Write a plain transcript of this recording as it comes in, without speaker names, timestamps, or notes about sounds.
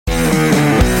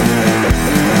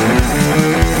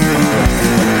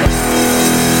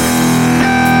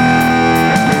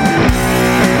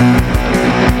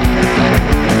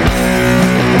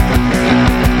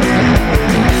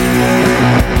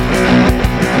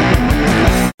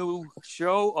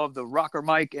show of the Rocker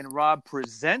Mike and Rob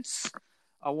Presents.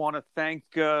 I want to thank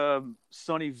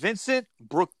Sonny Vincent,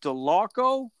 Brooke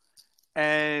DeLarco,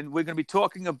 and we're going to be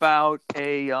talking about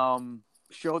a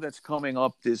show that's coming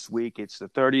up this week. It's the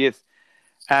 30th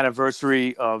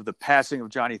anniversary of the passing of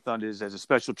Johnny Thunders as a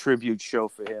special tribute show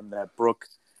for him that Brooke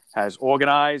has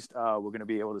organized. We're going to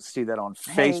be able to see that on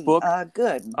Facebook.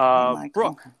 Good.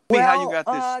 Brooke, how you got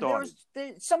this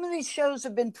started? Some of these shows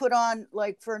have been put on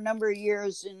like for a number of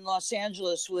years in Los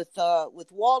Angeles with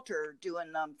Walter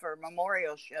doing them for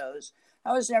memorial shows.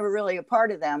 I was never really a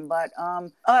part of them, but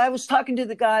I was talking to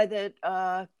the guy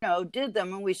that did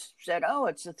them, and we said, "Oh,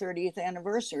 it's the 30th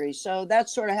anniversary." So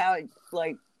that's sort of how it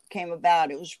came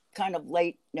about. It was kind of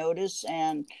late notice,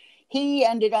 and he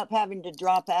ended up having to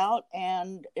drop out,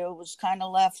 and it was kind of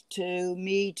left to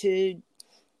me to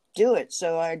do it.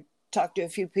 So I talked to a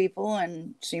few people,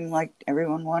 and it seemed like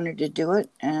everyone wanted to do it.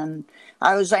 And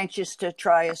I was anxious to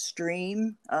try a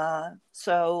stream.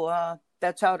 So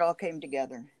that's how it all came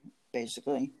together,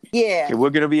 basically. Yeah. Okay, we're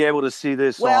going to be able to see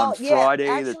this on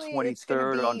Friday, the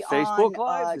 23rd on Facebook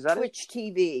Live. Is that Twitch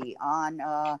TV.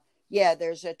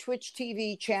 There's a Twitch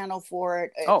TV channel for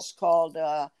it. It's called...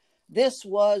 This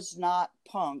Was Not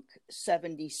Punk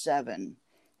 77.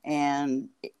 And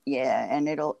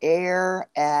it'll air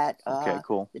at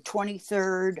the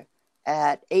 23rd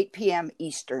at 8 p.m.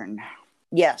 Eastern.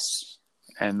 Yes.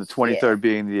 And the 23rd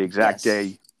being the exact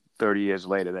day 30 years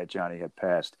later that Johnny had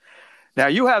passed. Now,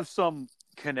 you have some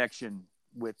connection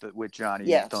with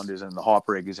Johnny Thunders and the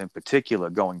Heartbreakers in particular,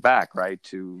 going back, right,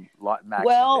 to Max's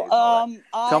days.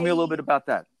 Tell me a little bit about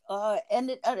that. I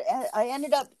ended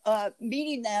up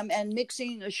meeting them and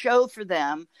mixing a show for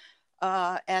them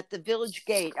at the Village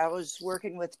Gate. I was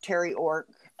working with Terry Ork,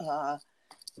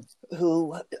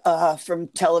 who from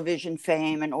television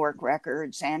fame and Ork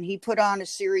Records, and he put on a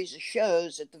series of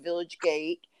shows at the Village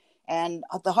Gate. And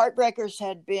the Heartbreakers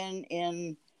had been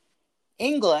in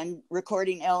England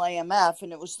recording LAMF,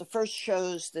 and it was the first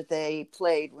shows that they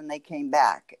played when they came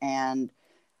back. And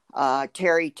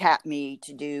Terry tapped me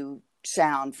to do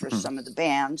sound for some of the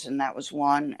bands, and that was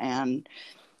one. And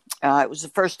it was the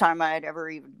first time I had ever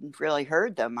even really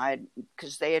heard them.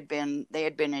 Because they had been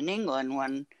in England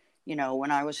when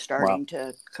I was starting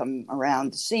to come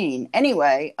around the scene.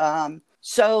 Anyway,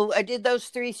 so I did those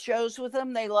 3 shows with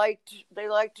them. They liked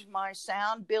my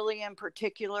sound. Billy in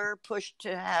particular pushed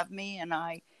to have me, and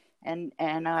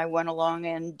I went along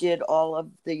and did all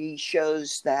of the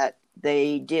shows that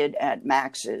they did at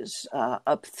Max's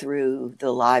up through the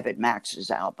Live at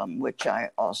Max's album, which I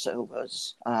also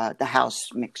was the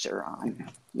house mixer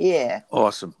on. Yeah.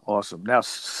 Awesome. Now,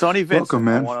 Sonny Vincent, welcome,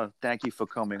 man. I want to thank you for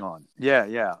coming on. Yeah.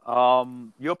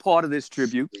 You're part of this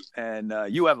tribute, and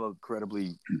you have a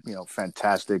incredibly,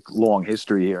 fantastic long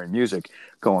history here in music,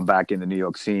 going back in the New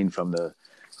York scene from the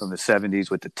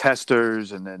 70s with the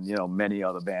Testers, and then many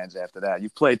other bands after that.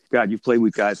 You've played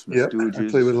with guys from the Stooges. I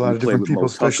played with a lot of different people,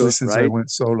 especially since I went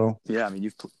solo. Yeah, I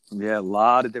mean a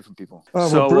lot of different people.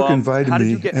 So Brooke invited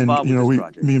me, and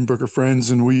me and Brooke are friends,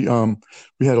 and we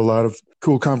had a lot of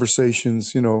cool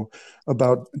conversations,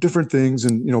 about different things,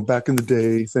 and back in the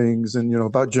day things, and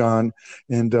about John,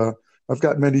 and I've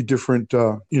got many different,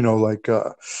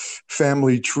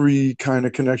 family tree kind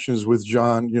of connections with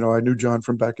John. I knew John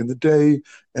from back in the day,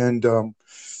 and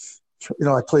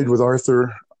I played with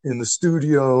Arthur in the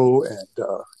studio, and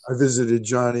I visited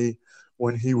Johnny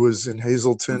when he was in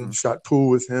Hazleton, shot pool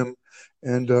with him,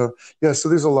 and so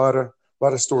there's a lot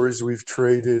of stories we've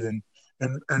traded, and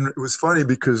it was funny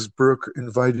because Brooke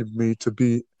invited me to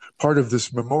be part of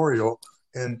this memorial,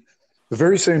 and the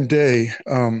very same day,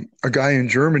 a guy in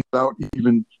Germany, without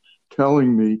even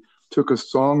telling me, took a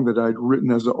song that I'd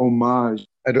written as an homage.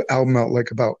 I had an album out like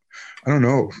about,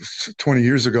 20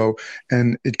 years ago,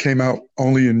 and it came out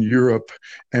only in Europe.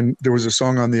 And there was a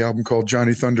song on the album called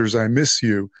Johnny Thunders, I Miss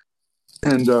You.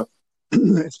 And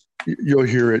you'll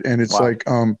hear it. And it's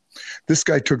this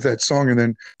guy took that song and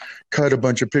then cut a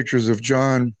bunch of pictures of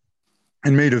John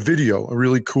and made a video, a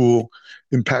really cool,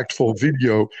 impactful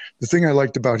video. The thing I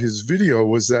liked about his video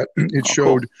was that it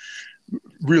showed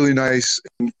really nice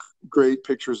and great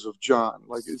pictures of John.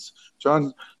 Like it's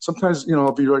John. Sometimes,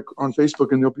 I'll be like on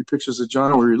Facebook and there'll be pictures of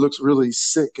John where he looks really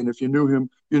sick. And if you knew him,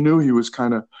 you knew he was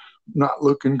kind of not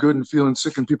looking good and feeling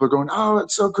sick. And people are going, "Oh,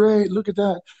 it's so great. Look at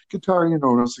that guitar." And I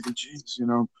was thinking, geez,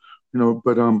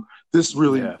 but this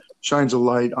really shines a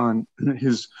light on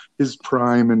his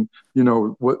prime and,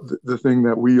 what the thing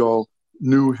that we all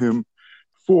knew him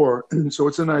for. And so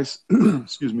it's a nice,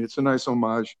 it's a nice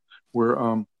homage where,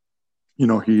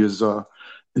 he is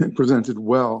presented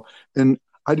well. And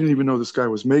I didn't even know this guy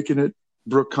was making it.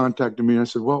 Brooke contacted me and I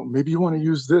said, well, maybe you want to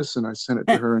use this. And I sent it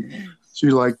to her and she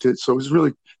liked it. So it was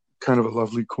really kind of a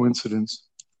lovely coincidence.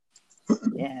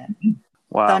 Yeah.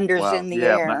 Wow. Thunder's in the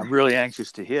air. I'm really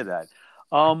anxious to hear that.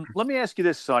 Let me ask you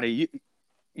this, Sonny.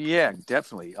 Yeah,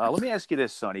 definitely. Let me ask you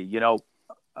this, Sonny. You know,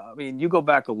 I mean, you go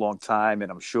back a long time,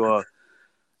 and I'm sure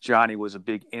Johnny was a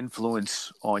big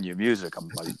influence on your music.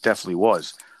 He definitely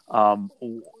was.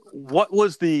 What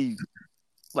was the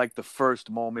first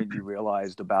moment you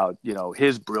realized about, you know,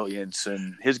 his brilliance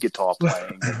and his guitar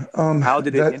playing? How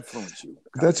did it influence you?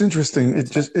 That's interesting.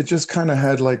 It just kind of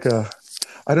had like a,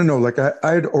 I don't know, like I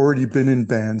had already been in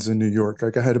bands in New York.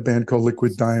 Like I had a band called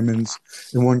Liquid Diamonds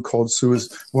and one called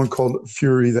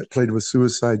Fury that played with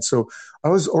Suicide. So I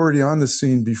was already on the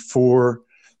scene before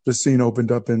the scene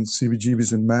opened up in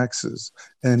CBGB's and Max's.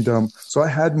 And so I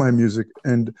had my music,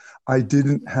 and I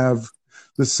didn't have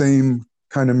the same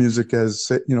kind of music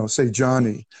as, say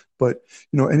Johnny. But,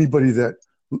 anybody that,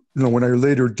 when I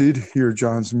later did hear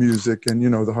John's music and,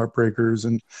 the Heartbreakers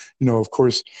and, of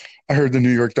course, I heard the New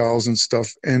York Dolls and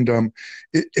stuff. And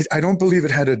I don't believe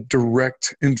it had a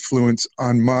direct influence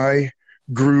on my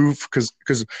groove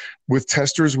because with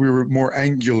Testers, we were more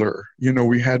angular.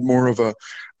 We had more of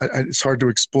it's hard to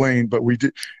explain, but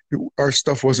our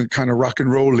stuff wasn't kind of rock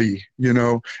and roll-y,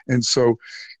 and so,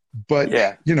 but,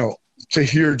 yeah. To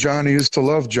hear Johnny is to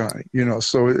love Johnny,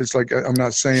 so it's like, I'm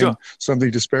not saying something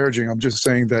disparaging. I'm just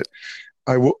saying that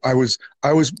I was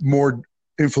more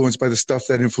influenced by the stuff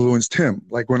that influenced him.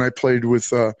 Like when I played with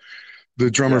the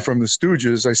drummer from the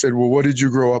Stooges, I said, well, what did you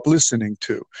grow up listening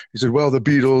to? He said, well, the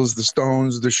Beatles, the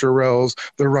Stones, the Shirelles,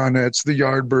 the Ronettes, the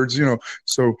Yardbirds,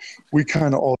 so we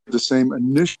kind of all had the same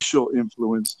initial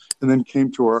influence and then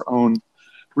came to our own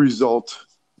result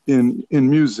in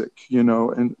music,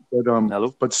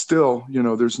 but still,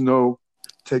 there's no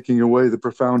taking away the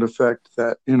profound effect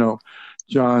that,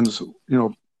 John's,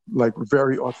 like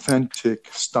very authentic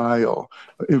style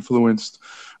influenced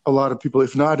a lot of people,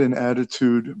 if not in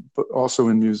attitude, but also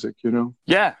in music,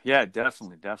 Yeah,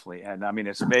 definitely. And I mean,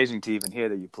 it's amazing to even hear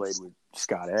that you played with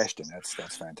Scott Ashton. That's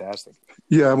fantastic.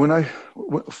 Yeah,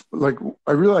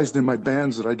 I realized in my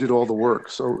bands that I did all the work.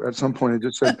 So at some point I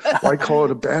just said, why call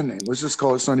it a band name? Let's just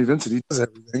call it Sonny Vincent. He does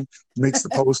everything, makes the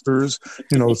posters,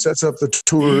 sets up the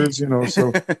tours,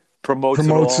 so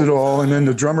promotes it all. And then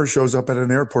the drummer shows up at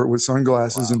an airport with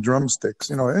sunglasses and drumsticks,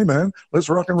 hey man, let's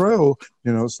rock and roll,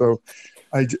 so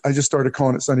I just started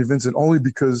calling it Sonny Vincent only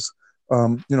because,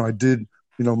 I did,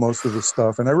 most of the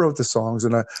stuff and I wrote the songs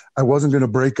and I wasn't going to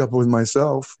break up with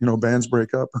myself, bands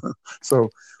break up. So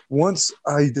once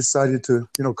I decided to,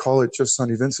 call it just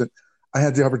Sonny Vincent, I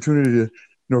had the opportunity to,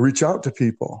 reach out to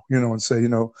people, and say,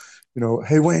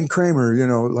 hey, Wayne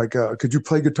Kramer, could you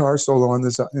play guitar solo on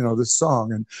this, this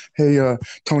song? And hey,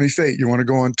 Tony Fate, you want to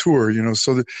go on tour?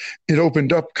 So that it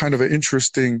opened up kind of an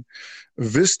interesting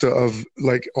vista of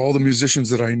like all the musicians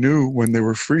that I knew when they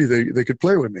were free, they could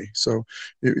play with me. So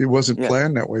it wasn't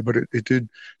planned that way, but it did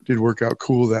work out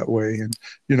cool that way. And,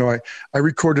 I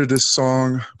recorded this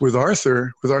song with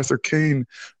Arthur Kane.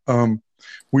 There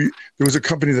was a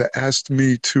company that asked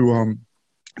me to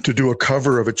do a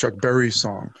cover of a Chuck Berry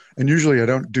song. And usually I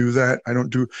don't do that. I don't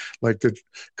do like the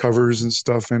covers and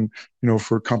stuff and,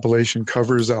 for compilation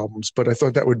covers albums, but I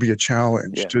thought that would be a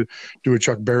challenge to do a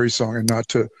Chuck Berry song and not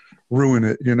to ruin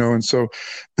it, and so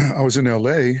I was in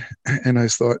LA and I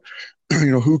thought,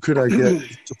 who could I get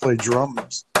to play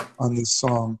drums on this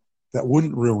song that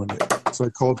wouldn't ruin it? So I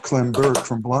called Clem Burke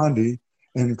from Blondie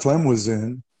and Clem was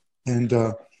in. And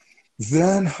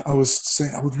then I was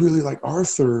saying I would really like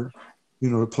Arthur,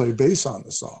 to play bass on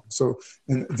the song. So,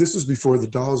 and this was before the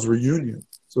Dolls reunion.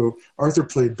 So Arthur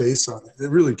played bass on it. It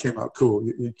really came out cool.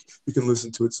 You can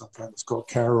listen to it sometime. It's called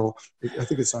Carol. I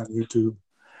think it's on YouTube.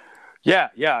 Yeah,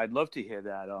 I'd love to hear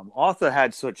that. Arthur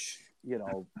had such,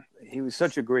 he was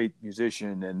such a great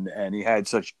musician and he had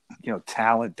such,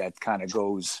 talent that kind of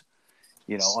goes,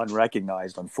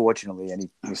 unrecognized, unfortunately, and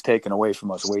he was taken away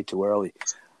from us way too early.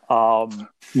 But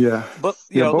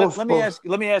let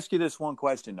me ask you this one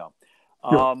question though.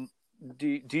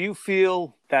 Do you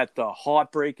feel that the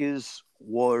Heartbreakers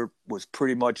was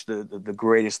pretty much the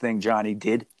greatest thing Johnny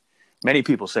did? Many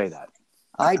people say that.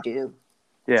 I do.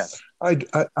 Yeah,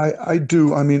 I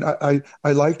do. I mean, I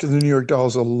liked the New York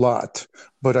Dolls a lot,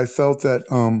 but I felt that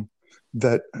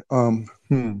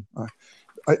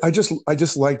I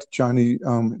just liked Johnny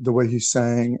the way he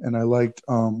sang, and I liked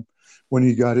when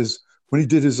he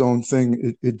did his own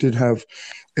thing. It did have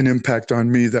an impact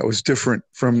on me that was different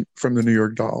from the New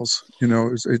York Dolls.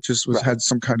 It just had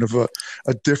some kind of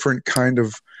a different kind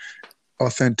of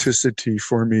authenticity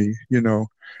for me,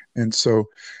 and so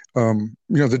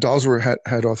the Dolls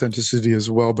had authenticity as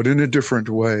well, but in a different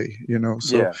way,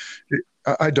 So Yeah.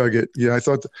 I dug it. Yeah, I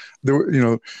thought there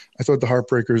were, I thought the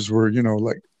Heartbreakers were,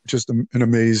 like just an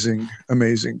amazing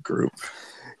group.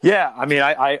 Yeah, I mean,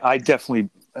 I definitely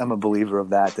am a believer of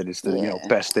that it's the Yeah.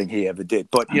 best thing he ever did.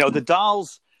 But the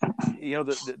Dolls,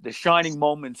 the shining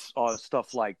moments are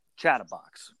stuff like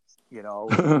Chatterbox,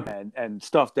 and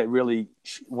stuff that really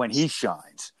when he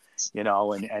shines,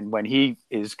 and when he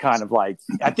is kind of like,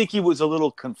 I think he was a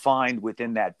little confined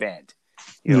within that band,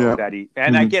 Yeah. that he,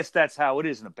 and I guess that's how it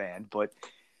is in a band, but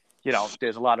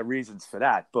there's a lot of reasons for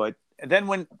that. But then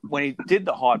when he did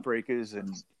the Heartbreakers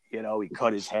and he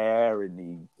cut his hair and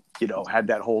he had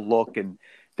that whole look, and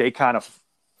they kind of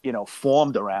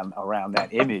formed around that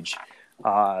image.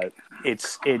 I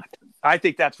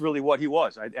think that's really what he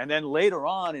was. And then later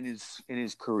on in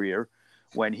his career,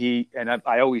 when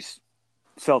I always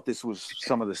felt this was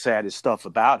some of the saddest stuff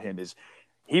about him, is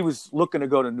he was looking to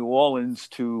go to New Orleans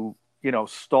to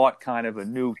start kind of a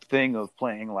new thing of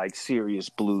playing like serious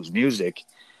blues music.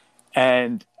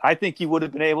 And I think he would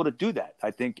have been able to do that.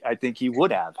 I think he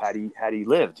would have had he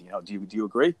lived. Do you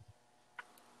agree?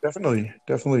 Definitely.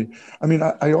 I mean,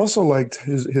 I also liked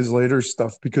his later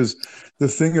stuff, because the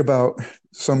thing about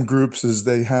some groups is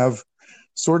they have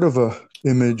sort of a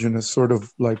image and a sort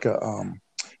of like a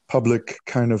public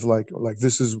kind of like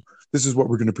this is what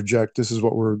we're going to project. This is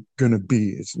what we're going to be.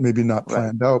 It's maybe not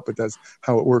planned out, but that's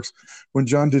how it works. When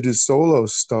John did his solo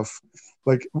stuff,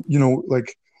 like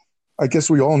I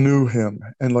guess we all knew him,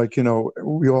 and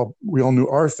we all knew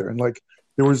Arthur, and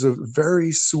there was a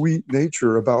very sweet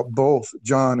nature about both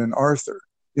John and Arthur.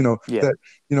 That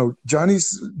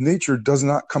Johnny's nature does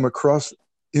not come across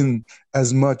in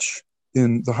as much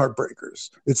in the Heartbreakers.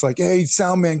 It's like, hey,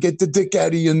 sound man, get the dick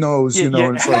out of your nose, And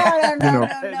it's like,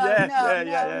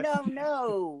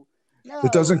 No.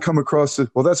 It doesn't come across as,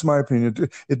 well, that's my opinion.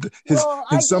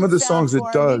 In some of the songs it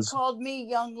does. He called me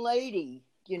young lady,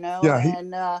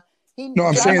 Yeah, no,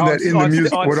 I'm saying that in the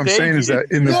music. What I'm saying is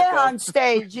that in the on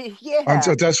stage,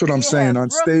 that's what I'm saying. On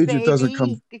stage, it doesn't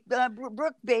come.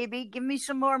 Brooke, baby, give me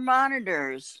some more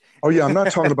monitors. Oh yeah, I'm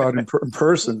not talking about in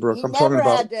person, Brooke. I'm talking about. He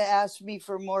never had to ask me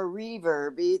for more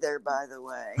reverb either, by the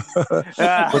way.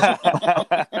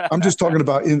 I'm just talking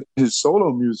about in his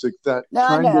solo music, that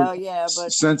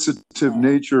but sensitive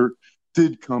nature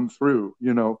did come through,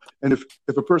 And if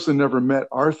a person never met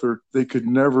Arthur, they could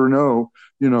never know,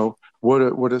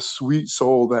 what a sweet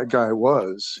soul that guy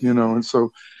was, And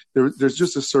so there's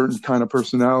just a certain kind of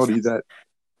personality that,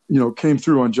 came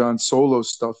through on John's solo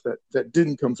stuff that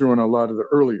didn't come through on a lot of the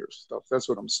earlier stuff. That's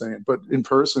what I'm saying. But in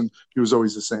person, he was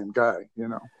always the same guy,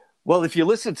 Well, if you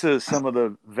listen to some of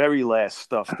the very last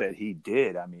stuff that he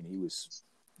did, I mean, he was,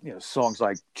 songs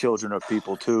like Children of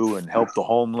People Too and Help the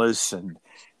Homeless. And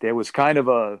there was kind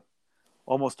of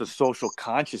almost a social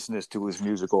consciousness to his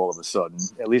music all of a sudden,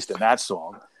 at least in that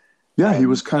song. Yeah, he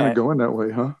was kind of going that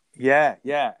way, huh? Yeah.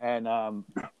 And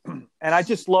I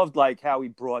just loved how he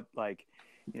brought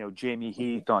Jamie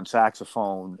Heath on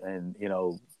saxophone and,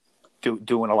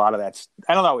 doing a lot of that.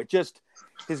 I don't know. It just,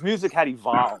 his music had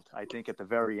evolved, I think, at the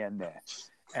very end there.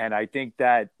 And I think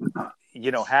that,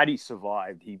 had he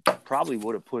survived, he probably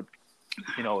would have put,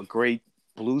 a great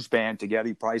blues band together.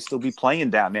 He'd probably still be playing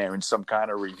down there in some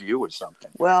kind of review or something.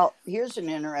 Well, here's an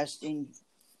interesting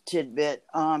tidbit,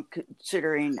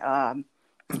 considering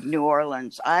New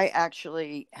Orleans. I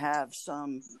actually have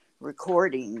some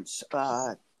recordings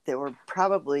that were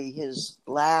probably his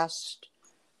last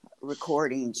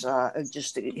recordings,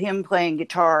 just him playing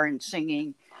guitar and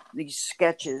singing these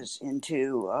sketches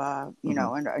into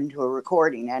into a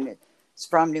recording, and it's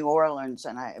from New Orleans,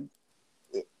 and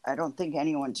I don't think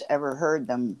anyone's ever heard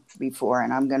them before,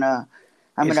 and I'm gonna.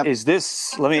 Is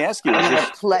this? Let me ask you.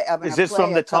 Is this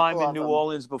from the time in New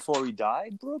Orleans before he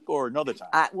died, Brooke, or another time?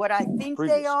 What I think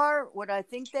they are. I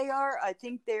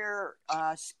think they're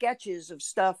sketches of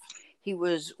stuff he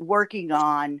was working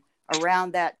on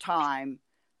around that time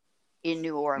in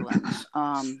New Orleans.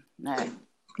 And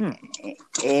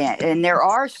there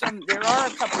are a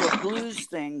couple of blues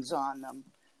things on them.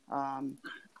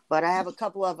 But I have a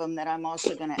couple of them that I'm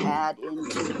also going to add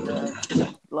into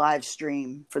the live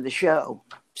stream for the show.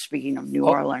 Speaking of New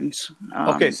Orleans.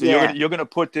 Okay, so you're going to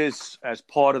put this as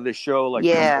part of the show, an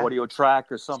audio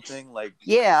track or something?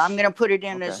 Yeah, I'm going to put it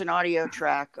in as an audio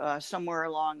track somewhere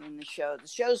along in the show. The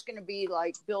show's going to be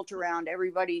built around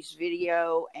everybody's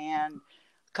video and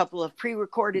a couple of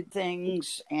pre-recorded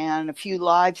things and a few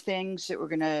live things that we're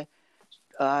going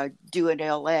to do in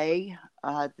LA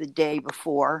the day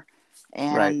before.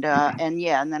 And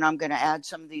and then I'm going to add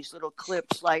some of these little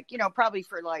clips, like, probably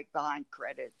for like behind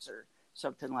credits or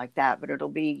something like that. But it'll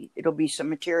be some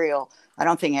material I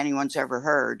don't think anyone's ever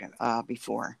heard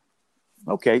before.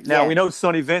 Okay. Now we know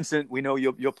Sonny Vincent. We know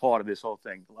you're part of this whole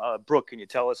thing. Brooke, can you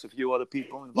tell us a few other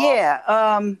people involved?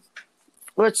 Yeah.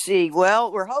 Let's see. Well,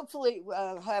 we're hopefully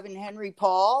having Henry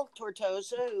Paul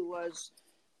Tortosa, who was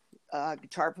a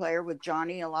guitar player with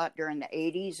Johnny a lot during the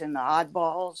 80s and the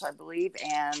Oddballs, I believe,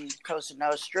 and Cosa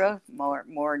Nostra,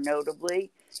 more notably.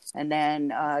 And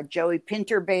then Joey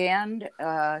Pinter Band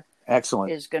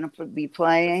excellent is going to be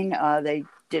playing. They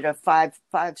did a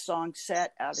five-song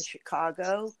set out of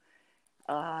Chicago.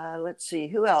 Let's see,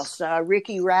 who else?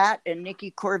 Ricky Rat and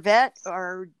Nikki Corvette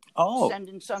are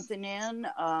sending something in.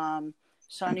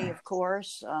 Sonny, of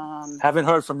course. Haven't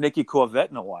heard from Nikki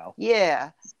Corvette in a while.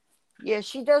 Yeah,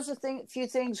 she does a few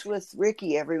things with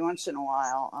Ricky every once in a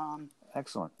while.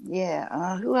 Excellent.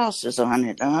 Yeah. Who else is on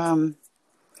it? A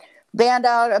band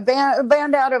out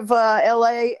of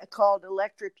L.A. called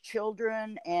Electric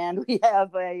Children, and we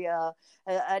have an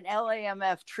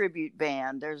LAMF tribute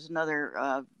band. There's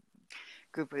another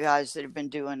group of guys that have been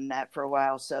doing that for a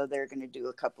while, so they're going to do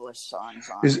a couple of songs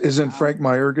on it. Isn't Frank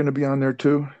Meyer going to be on there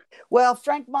too? Well,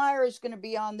 Frank Meyer is going to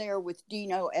be on there with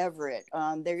Dino Everett.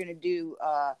 They're going to do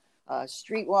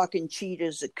Streetwalking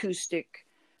Cheetahs acoustic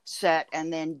set,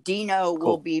 and then Dino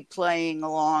will be playing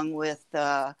along with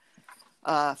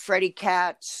Freddie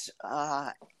Katz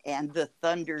and the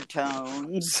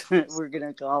Thundertones, we're going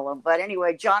to call them. But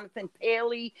anyway, Jonathan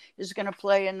Paley is going to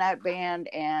play in that band,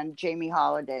 and Jamie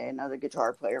Holiday, another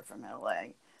guitar player from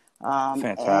LA.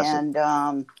 Fantastic.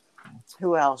 And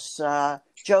who else? Joe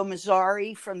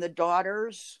Mazzari from the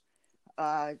Daughters.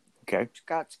 Got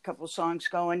a couple of songs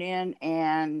going in,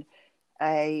 and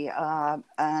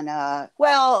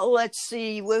well, let's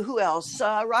see, who else?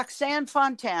 Roxanne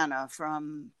Fontana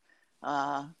from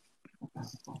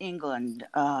England.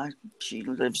 She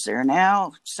lives there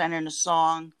now. Sent in a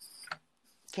song.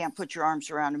 Can't Put Your Arms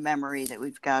Around a Memory, that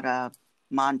we've got a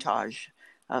montage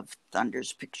of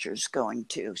Thunder's pictures going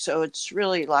to. So it's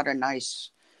really a lot of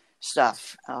nice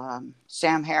stuff.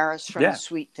 Sam Harris from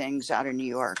Sweet Things out of New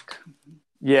York.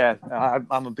 Yeah,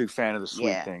 I'm a big fan of the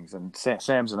Sweet Things, and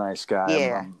Sam's a nice guy.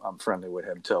 Yeah. I'm friendly with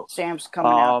him too. Sam's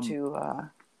coming out to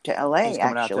LA,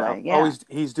 actually.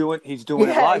 He's doing it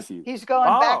live for you. He's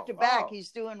going back to back. He's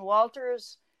doing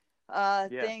Walter's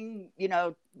thing,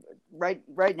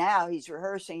 right now he's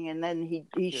rehearsing, and then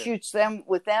he shoots them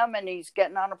with them, and he's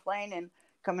getting on a plane and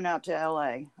coming out to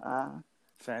LA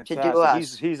Fantastic. to do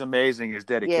us. He's amazing, his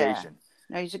dedication.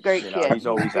 No, he's a great kid. He's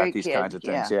always at these kinds of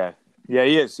things. Yeah,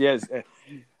 he is.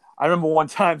 I remember one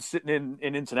time sitting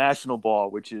in International Bar,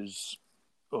 which is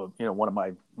one of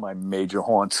my major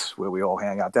haunts where we all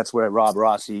hang out. That's where Rob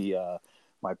Rossi,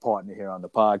 my partner here on the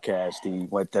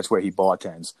podcast, that's where he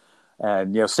bartends.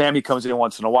 And Sammy comes in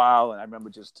once in a while, and I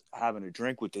remember just having a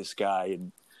drink with this guy,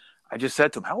 and I just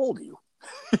said to him, "How old are you?"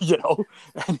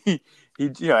 And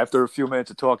he after a few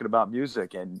minutes of talking about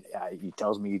music, and he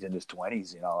tells me he's in his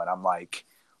 20s, and I'm like,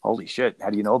 "Holy shit! How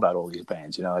do you know about all these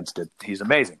bands?" He's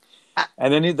amazing.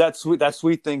 And then that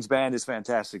Sweet Things band is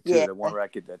fantastic too. The one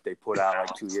record that they put out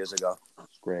like 2 years ago,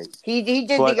 it's great. He did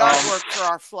the artwork for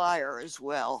our flyer as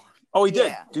well. Oh, he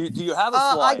did. Do you have a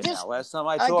flyer now? Last time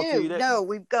I talked to you, didn't. No,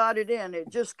 we've got it in. It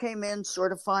just came in,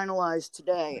 sort of finalized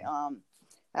today.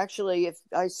 Actually, if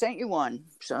I sent you one,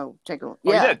 so take a look.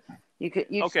 Oh, you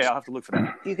did. Okay, I'll have to look for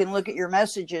that. You can look at your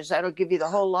messages. That'll give you the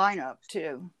whole lineup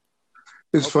too.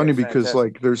 It's funny because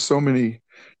there's so many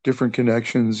different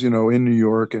connections, in New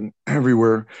York and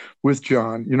everywhere with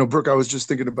John. Brooke, I was just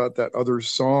thinking about that other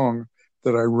song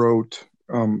that I wrote.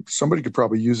 Somebody could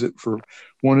probably use it for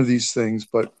one of these things,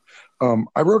 but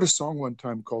I wrote a song one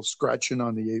time called Scratching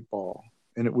on the 8-Ball.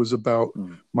 And it was about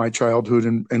my childhood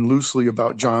and loosely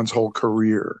about John's whole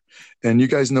career. And you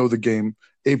guys know the game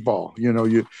 8-Ball.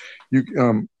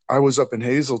 I was up in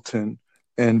Hazleton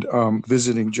and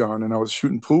visiting John, and I was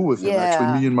shooting pool with him.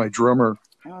 Actually, me and my drummer,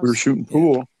 we were shooting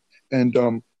pool, and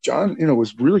John,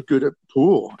 was really good at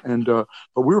pool, and but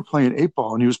we were playing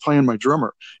 8-Ball, and he was playing my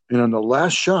drummer. And on the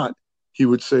last shot, he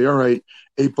would say, "All right,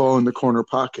 8-Ball in the corner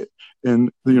pocket."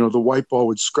 And the white ball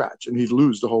would scratch and he'd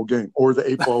lose the whole game, or the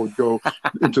 8-Ball would go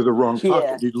into the wrong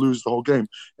pocket. He'd lose the whole game. And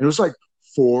it was like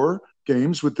 4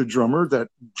 games with the drummer that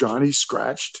Johnny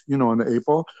scratched, on the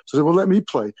 8-Ball. So I said, "Well, let me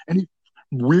play." And he,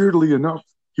 weirdly enough,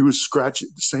 he was scratching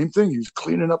the same thing. He was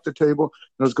cleaning up the table.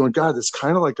 And I was going, God, it's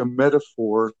kind of like a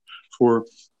metaphor for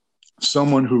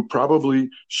someone who probably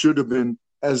should have been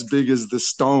as big as the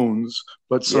Stones,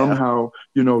 but somehow,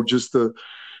 just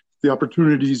the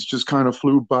opportunities just kind of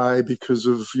flew by because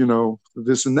of,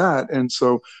 this and that. And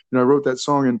so, I wrote that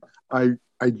song, and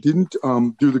I didn't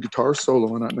do the guitar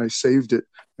solo on it, and I saved it.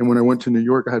 And when I went to New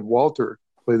York, I had Walter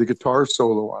play the guitar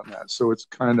solo on that. So it's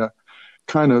kind of,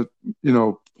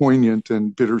 poignant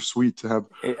and bittersweet to have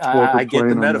Walter I get the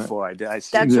playing metaphor. I see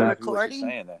That's exactly a what recording? you're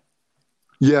saying there.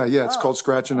 Yeah. It's called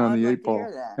Scratching on I'd the like Eight to hear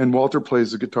Ball. that. And Walter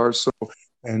plays the guitar solo.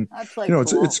 And, That's like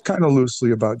it's cool. it's kind of loosely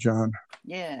about John.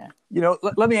 Yeah.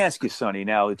 Let me ask you, Sonny.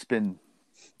 Now it's been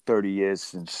 30 years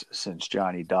since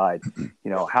Johnny died.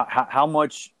 How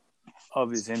much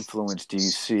of his influence do you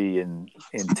see in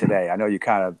today? I know you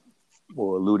kind of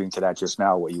were alluding to that just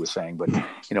now, what you were saying, but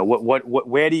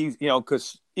where do you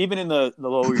because even in the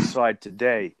Lower East Side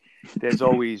today, there's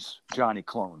always Johnny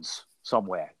clones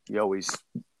somewhere. You always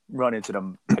run into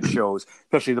them at shows,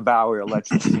 especially the Bowery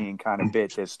electric scene kind of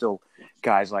bit. There's still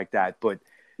guys like that, but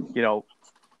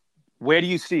where do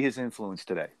you see his influence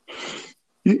today?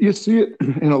 You see it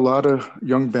in a lot of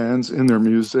young bands in their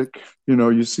music.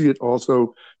 You see it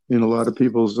also in a lot of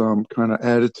people's kind of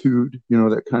attitude,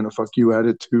 that kind of fuck you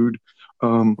attitude.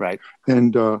 Right.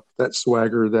 And that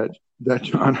swagger that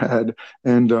John had.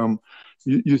 And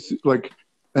you see, like,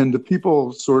 and the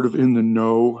people sort of in the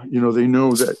know, they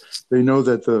know that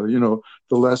the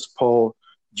Les Paul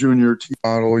Jr. T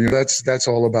model, that's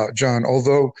all about John.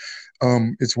 Although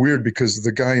it's weird because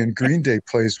the guy in Green Day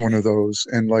plays one of those,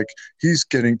 and like he's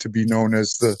getting to be known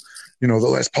as the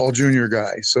Les Paul Jr.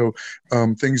 guy. So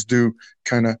things do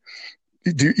kind of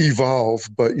evolve,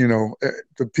 but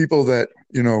the people that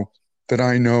that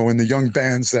I know, and the young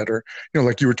bands that are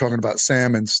like you were talking about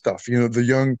Sam and stuff, the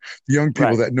young people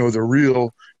Right. that know the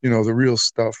real the real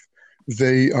stuff,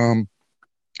 they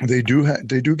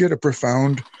do get a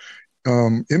profound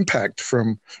impact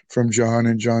from John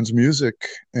and John's music,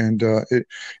 and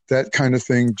that kind of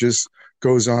thing just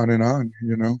goes on and on.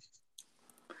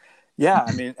 Yeah,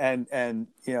 I mean, and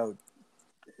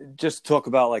just talk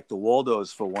about like the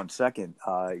Waldos for 1 second.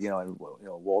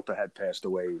 Walter had passed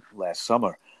away last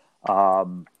summer.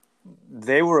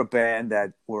 They were a band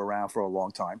that were around for a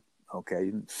long time.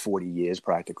 Okay, 40 years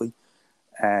practically,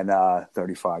 and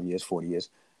 35 years, 40 years,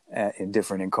 in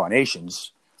different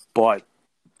incarnations. But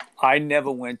I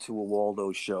never went to a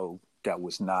Waldo show that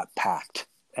was not packed,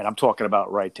 and I'm talking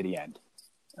about right to the end.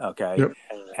 Okay, Yep.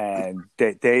 and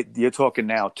you're talking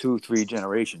now 2-3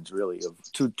 generations, really, of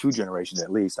two generations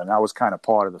at least. And I was kind of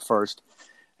part of the first,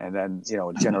 and then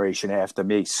a generation after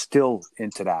me still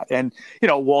into that. And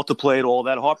Walter played all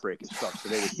that Heartbreaker stuff, so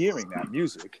they were hearing that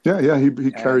music. Yeah, he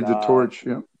carried the torch.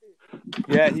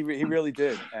 Yeah, he really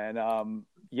did. And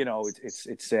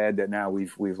it's sad that now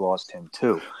we've lost him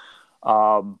too.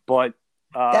 But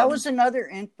that was another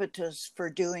impetus for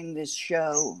doing this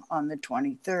show on the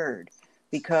 23rd,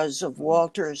 because of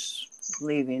Walter's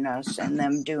leaving us and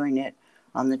them doing it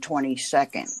on the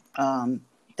 22nd.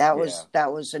 That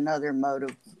was another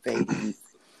motivating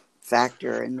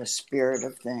factor in the spirit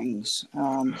of things.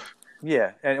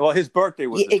 Yeah, and his birthday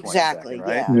was the 22nd, exactly,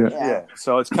 right? Yeah.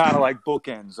 So it's kind of like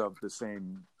bookends of the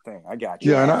same thing. I got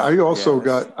you. Yeah, and I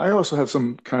also have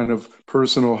some kind of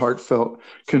personal, heartfelt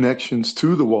connections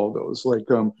to the Waldos. Like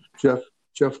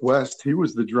Jeff West, he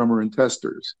was the drummer in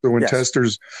Testers. So when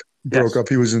Testers broke up,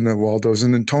 he was in the Waldos.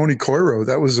 And then Tony Coiro,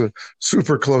 that was a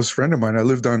super close friend of mine. I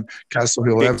lived on Castle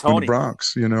Hill Avenue in the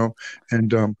Bronx, and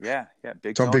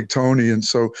Big Tony. And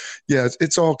so,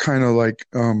 it's all kind of like,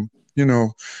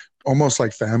 almost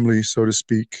like family, so to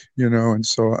speak, and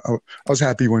so I was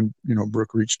happy when,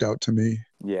 Brooke reached out to me.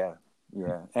 Yeah.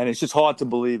 And it's just hard to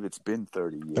believe it's been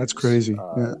 30 years. That's crazy.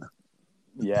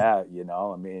 Yeah,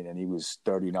 and he was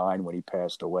 39 when he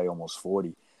passed away, almost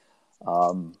 40.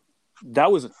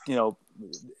 That was,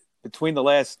 between the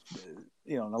last,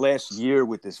 in the last year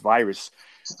with this virus,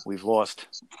 we've lost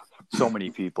so many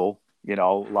people. A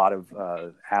lot of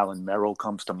Alan Merrill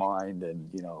comes to mind, and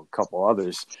a couple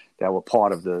others that were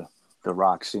part of the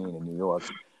rock scene in New York.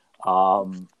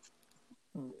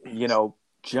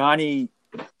 Johnny,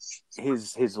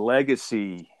 his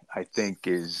legacy, I think,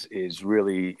 is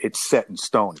really, it's set in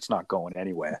stone. It's not going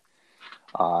anywhere.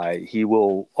 He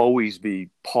will always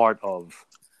be part of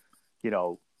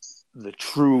the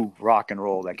true rock and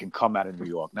roll that can come out of New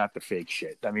York, not the fake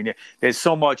shit. I mean, there's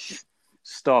so much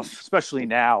stuff, especially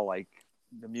now, like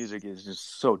the music is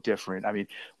just so different. I mean,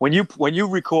 when you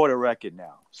record a record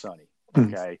now, Sonny,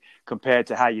 okay, compared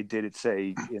to how you did it,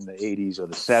 say, in the 80s or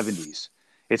the 70s,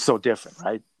 it's so different,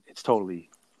 right? It's totally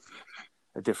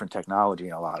a different technology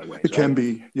in a lot of ways. It can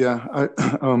be, yeah.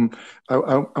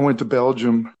 I went to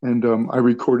Belgium, and I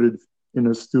recorded in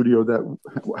a studio that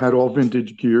had all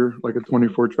vintage gear, like a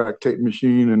 24-track tape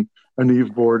machine and a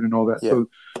Neve board and all that. Yeah. So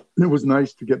it was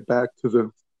nice to get back to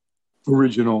the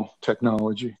original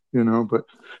technology, but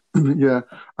yeah,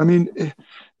 I mean,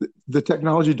 the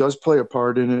technology does play a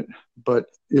part in it, but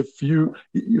if you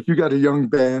got a young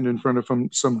band in front of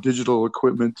some digital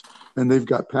equipment and they've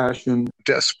got passion,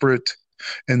 desperate,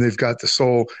 and they've got the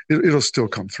soul, it'll still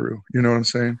come through. You know what I'm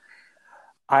saying?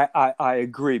 I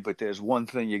agree, but there's one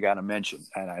thing you got to mention,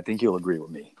 and I think you'll agree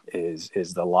with me, is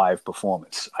the live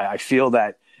performance. I feel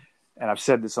that, and I've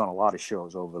said this on a lot of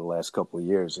shows over the last couple of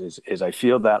years, is I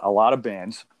feel that a lot of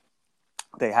bands,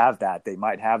 they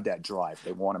might have that drive.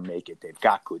 They want to make it. They've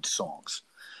got good songs,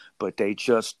 but they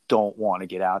just don't want to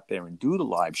get out there and do the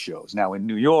live shows. Now in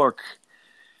New York,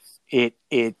 the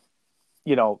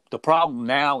problem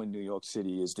now in New York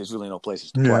City is there's really no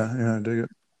places to play. Yeah, I dig it.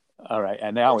 All right,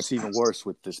 and now it's even worse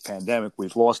with this pandemic.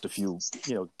 We've lost a few,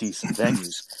 decent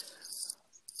venues.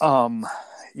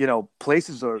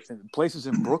 Places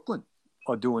in Brooklyn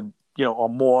are doing, are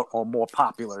more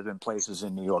popular than places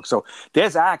in New York. So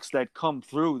there's acts that come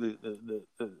through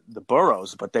the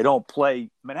boroughs, but they don't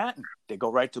play Manhattan. They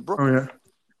go right to Brooklyn. Oh, yeah.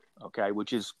 Okay,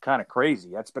 which is kind of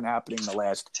crazy. That's been happening the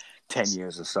last 10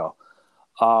 years or so.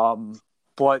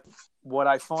 But what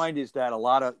I find is that a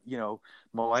lot of,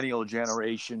 millennial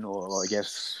generation, or I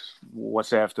guess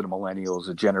what's after the millennials,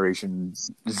 a Generation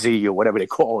Z or whatever they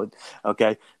call it.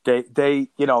 Okay. They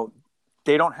don't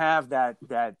have that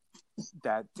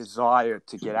desire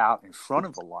to get out in front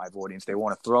of a live audience. They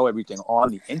want to throw everything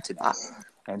on the internet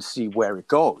and see where it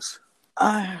goes.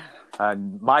 And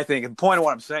the point of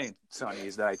what I'm saying, Sonny,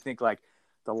 is that I think like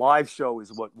the live show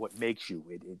is what makes you.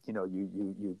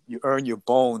 You earn your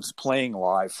bones playing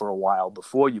live for a while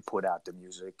before you put out the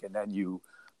music, and then you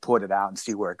put it out and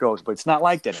see where it goes. But it's not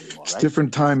like that anymore, right? It's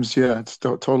different times, yeah. It's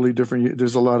totally different.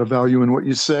 There's a lot of value in what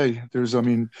you say.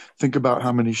 Think about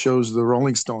how many shows the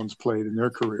Rolling Stones played in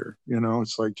their career.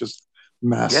 It's like just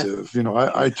massive.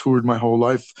 Yeah. I toured my whole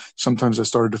life. Sometimes I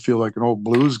started to feel like an old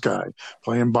blues guy,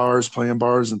 playing bars,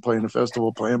 and playing a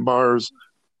festival, playing bars.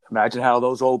 Imagine how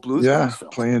those old blues guys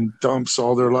felt. Playing dumps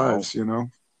all their lives,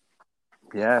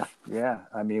 Yeah.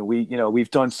 I mean, we've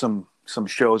done some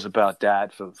shows about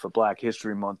that for Black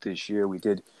History Month this year. We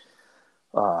did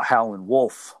Howlin'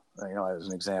 Wolf, as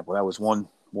an example. That was one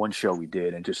show we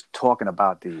did, and just talking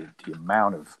about the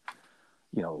amount of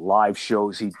live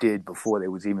shows he did before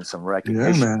there was even some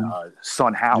recognition. Yeah, man.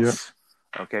 Son House.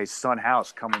 Yep. Okay, Son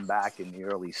House coming back in the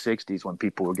early 60s when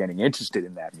people were getting interested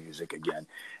in that music again.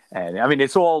 And I mean,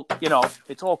 it's all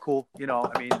cool.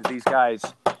 I mean, these guys,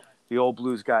 the old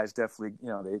blues guys, definitely,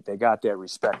 they got their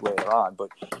respect later on. But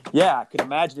yeah, I can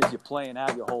imagine if you're playing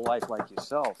out your whole life like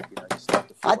yourself, you start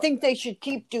to feel I think they should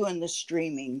keep doing the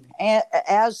streaming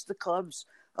as the clubs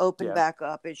open back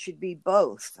up. It should be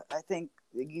both. I think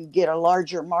you get a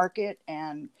larger market,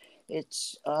 and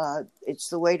it's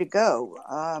the way to go.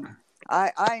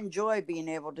 I enjoy being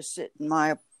able to sit in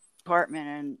my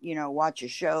apartment and watch a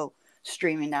show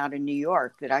streaming out in New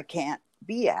York that I can't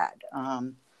be at.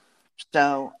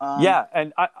 Yeah,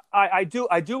 and I do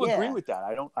agree with that.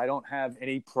 I don't have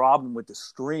any problem with the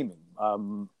streaming.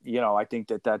 I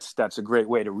think that's a great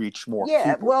way to reach more people.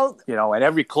 Yeah, well, and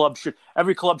every club should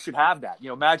have that.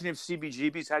 Imagine if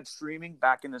CBGB's had streaming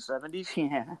back in the 70s.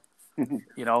 Yeah.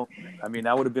 I mean,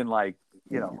 that would have been like,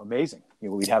 amazing.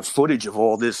 We'd have footage of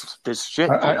all this shit.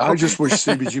 I just wish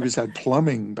CBGB's had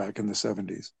plumbing back in the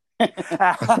 70s.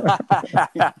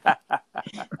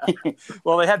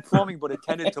 Well, they had plumbing, but it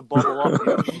tended to bubble up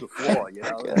the floor.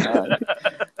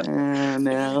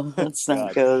 No, let's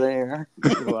not go there.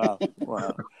 Wow.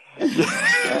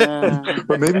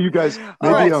 But maybe you guys,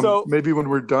 maybe when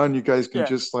we're done, you guys can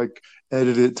just like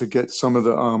edit it to get some of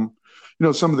the,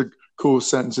 some of the cool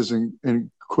sentences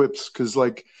and quips, because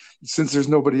like, since there's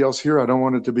nobody else here, I don't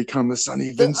want it to become the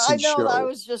Sonny Vincent show. I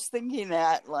was just thinking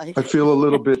that. Like, I feel a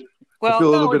little bit. I feel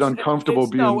a little bit uncomfortable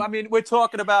being. No, I mean, we're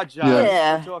talking about John.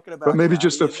 Yeah. We're talking about but maybe Johnny.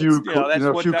 just a few,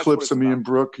 clips of me and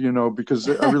Brooke, because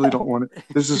I really don't want it.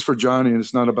 This is for Johnny, and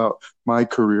it's not about my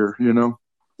career,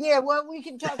 Yeah, well, we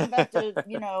can talk about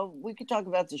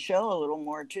the show a little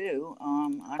more too.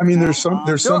 There's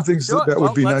some things that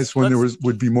would be nice when there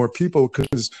would be more people,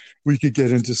 because we could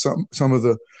get into some of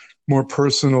the more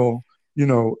personal,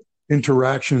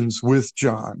 interactions with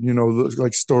John,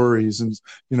 like stories and,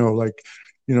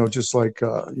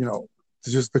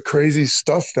 just the crazy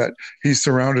stuff that he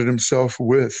surrounded himself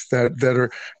with that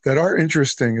are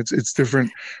interesting. It's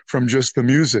different from just the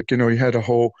music. He had a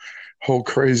whole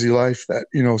crazy life that,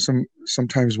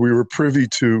 sometimes we were privy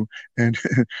to, and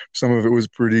some of it was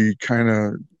pretty kind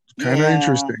of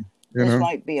interesting. This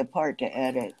might be a part to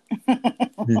edit.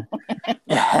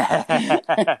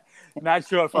 Not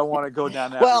sure if I want to go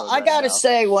down that Well, road I right got to now.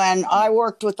 say, when I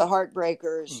worked with the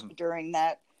Heartbreakers Mhm. during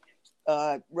that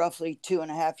roughly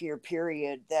 2.5 year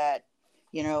period, that,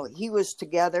 he was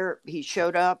together, he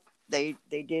showed up, they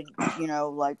did,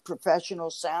 like professional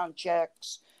sound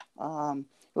checks. It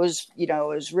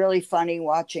was really funny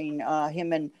watching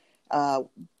him and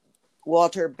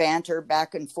Walter banter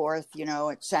back and forth,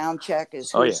 at sound check,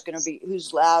 is Oh, yeah. who's going to be,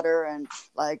 who's louder, and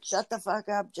like, shut the fuck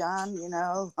up, John,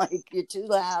 like, you're too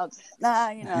loud.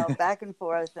 Nah, back and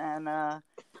forth. And,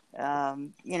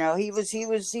 he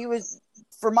was,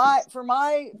 for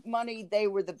my money, they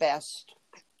were the best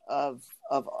of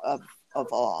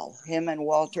all. Him and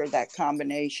Walter, that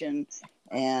combination,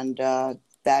 and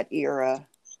that era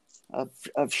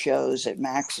of shows at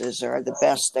Max's are the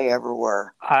best they ever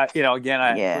were. Again,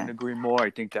 I Yeah. couldn't agree more. I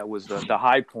think that was the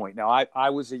high point. Now, I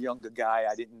was a younger guy.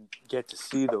 I didn't get to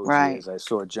see those Right. years. I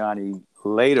saw Johnny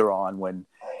later on when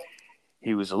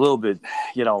he was a little bit,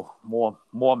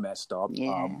 more messed up.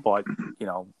 Yeah. But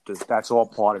that's all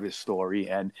part of his story.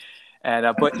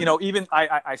 But even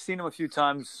I seen him a few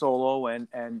times solo, and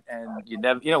you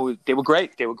never, they were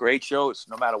great. They were great shows,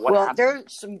 no matter what happened.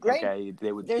 There's some great. Okay,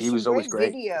 There's he some was always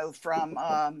great. video from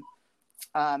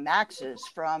Max's,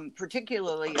 from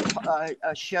particularly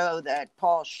a show that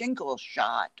Paul Schinkel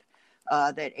shot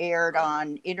that aired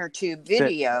on Intertube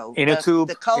Video, Intertube,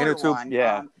 the color Intertube, one.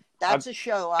 yeah. That's a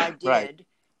show I did, Right.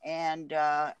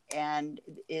 and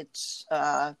it's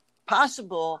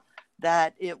possible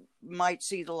that it might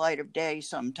see the light of day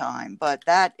sometime, but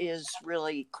that is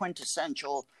really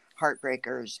quintessential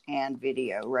Heartbreakers and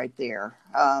video right there.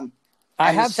 I and the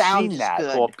have sound seen is that,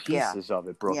 good. or pieces of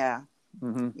it, bro. Yeah,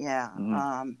 Mm-hmm. yeah.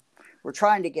 Mhm. We're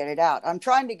trying to get it out.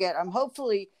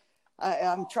 Hopefully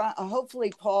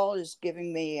Paul is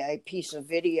giving me a piece of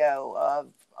video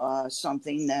of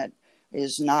something that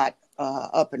is not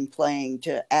up and playing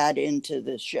to add into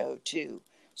the show too.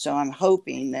 So I'm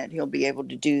hoping that he'll be able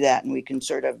to do that, and we can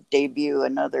sort of debut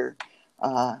another,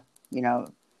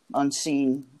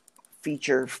 unseen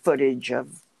feature footage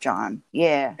of John.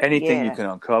 Yeah. Anything yeah. you can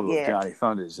uncover Yeah. of Johnny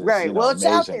Thunders is, Right. Well, it's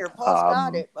out amazing. there. Paul's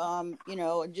got it.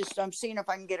 I'm seeing if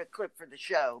I can get a clip for the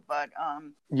show. But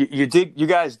you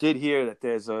guys did hear that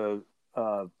there's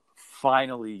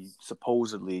finally,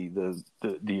 supposedly,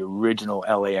 the original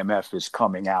LAMF is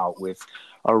coming out with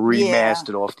a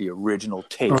remastered off the original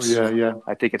tapes. Oh, yeah.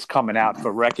 I think it's coming out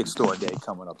for Record Store Day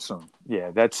coming up soon.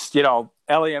 Yeah, that's,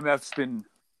 LAMF's been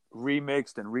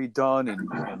remixed and redone and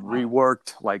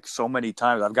reworked like so many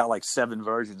times. I've got like 7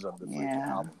 versions of the freaking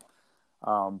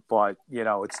album. But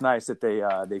it's nice that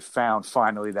they found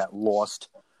finally that lost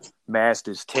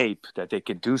masters tape that they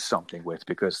could do something with,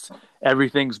 because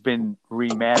everything's been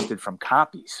remastered from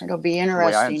copies. it'll be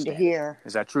interesting to hear.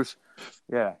 Is that true?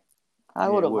 Yeah. I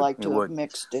would have liked to have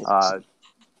mixed it.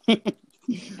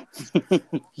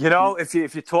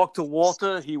 If you talk to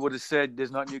Walter, he would have said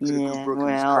there's nothing you could have do.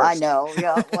 Brooklyn's well, cursed. I know.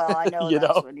 Yeah, well, I know that's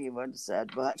know? what he would have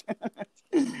said, but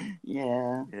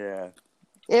yeah. Yeah.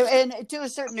 And to a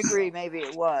certain degree, maybe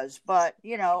it was, but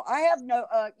I have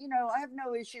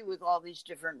no issue with all these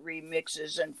different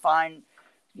remixes and fine,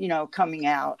 coming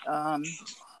out.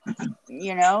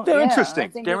 They're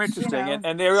interesting. They're interesting,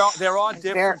 and there are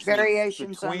differences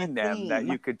variations between on the them theme. that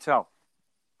you could tell.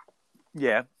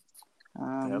 Yeah.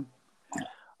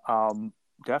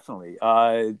 Definitely.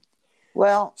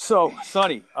 Well, so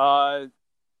Sonny, I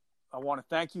want to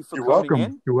thank you for You're coming welcome.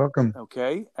 in. You're welcome.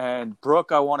 Okay, and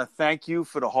Brooke, I want to thank you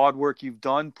for the hard work you've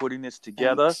done putting this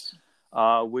together. thanks.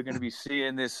 We're going to be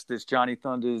seeing this Johnny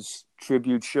Thunders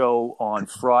tribute show on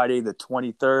Friday the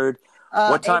 23rd.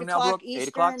 What time now, Brooke? 8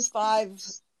 o'clock? Eastern, 5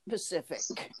 Pacific.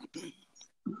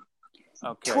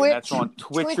 Okay, Twitch, that's on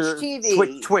Twitcher, Twitch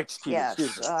TV. Twitch TV. Yes.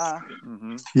 Excuse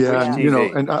me. Yeah, Twitch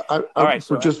TV. and I All right,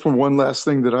 so just from one last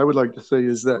thing that I would like to say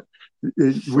is that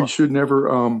we should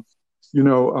never,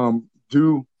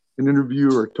 do an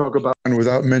interview or talk about it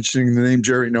without mentioning the name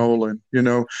Jerry Nolan.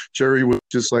 Jerry was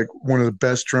just like one of the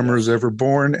best drummers ever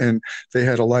born, and they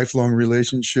had a lifelong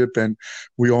relationship, and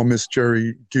we all miss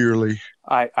Jerry dearly.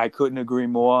 I couldn't agree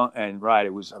more, and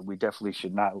we definitely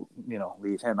should not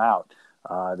leave him out.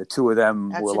 The two of them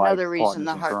That's were another like reason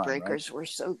the partners in crime, Heartbreakers were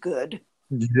so good.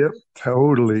 Yep,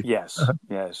 totally. Yes.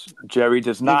 Jerry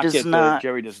does not does get not.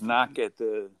 Jerry does not get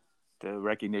the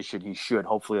recognition he should.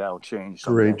 Hopefully that'll change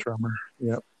someday. Great drummer.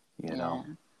 Yep.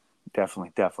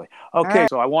 Definitely. Okay,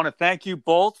 so I want to thank you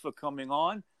both for coming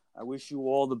on. I wish you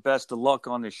all the best of luck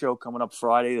on the show coming up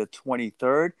Friday the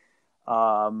 23rd.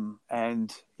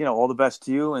 And all the best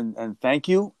to you, and thank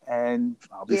you. And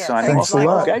I'll be signing off. Thanks a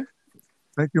lot. Okay.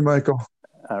 Thank you, Michael.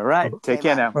 All right. Take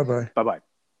care now. Bye-bye. Bye-bye.